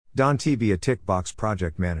Don't be a tick box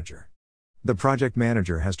project manager. The project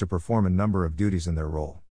manager has to perform a number of duties in their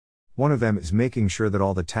role. One of them is making sure that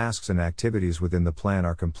all the tasks and activities within the plan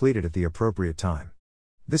are completed at the appropriate time.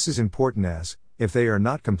 This is important as, if they are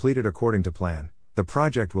not completed according to plan, the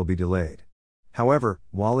project will be delayed. However,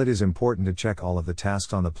 while it is important to check all of the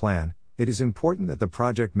tasks on the plan, it is important that the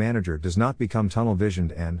project manager does not become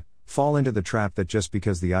tunnel-visioned and fall into the trap that just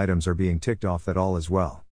because the items are being ticked off that all is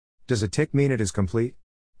well. Does a tick mean it is complete?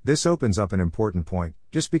 This opens up an important point.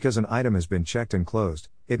 Just because an item has been checked and closed,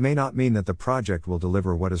 it may not mean that the project will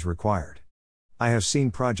deliver what is required. I have seen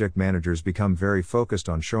project managers become very focused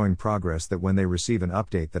on showing progress, that when they receive an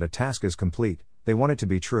update that a task is complete, they want it to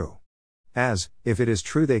be true. As, if it is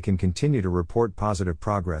true, they can continue to report positive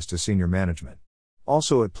progress to senior management.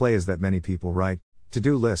 Also at play is that many people write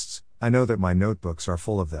to-do lists. I know that my notebooks are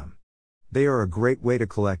full of them. They are a great way to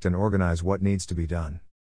collect and organize what needs to be done.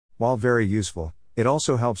 While very useful, it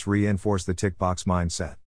also helps reinforce the tick box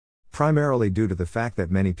mindset. Primarily due to the fact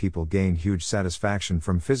that many people gain huge satisfaction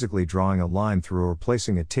from physically drawing a line through or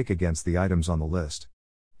placing a tick against the items on the list.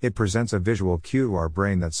 It presents a visual cue to our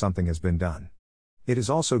brain that something has been done. It is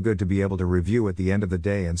also good to be able to review at the end of the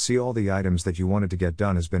day and see all the items that you wanted to get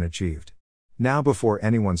done has been achieved. Now, before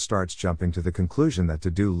anyone starts jumping to the conclusion that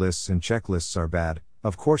to-do lists and checklists are bad,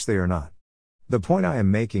 of course they are not. The point I am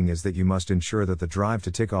making is that you must ensure that the drive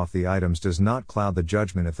to tick off the items does not cloud the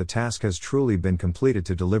judgment if the task has truly been completed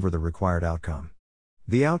to deliver the required outcome.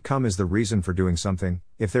 The outcome is the reason for doing something.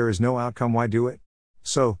 If there is no outcome, why do it?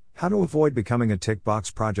 So, how to avoid becoming a tick box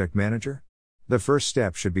project manager? The first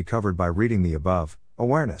step should be covered by reading the above.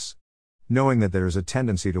 Awareness. Knowing that there is a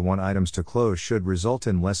tendency to want items to close should result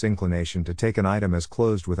in less inclination to take an item as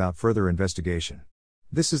closed without further investigation.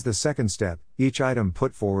 This is the second step. Each item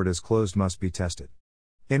put forward as closed must be tested.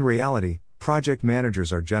 In reality, project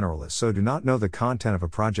managers are generalists, so do not know the content of a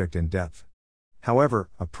project in depth. However,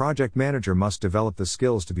 a project manager must develop the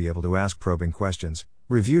skills to be able to ask probing questions,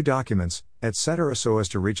 review documents, etc., so as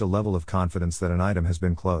to reach a level of confidence that an item has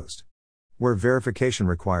been closed. Where verification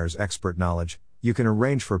requires expert knowledge, you can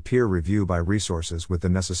arrange for peer review by resources with the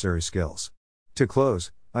necessary skills. To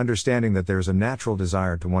close, understanding that there is a natural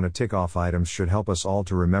desire to want to tick off items should help us all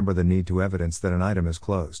to remember the need to evidence that an item is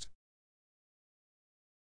closed.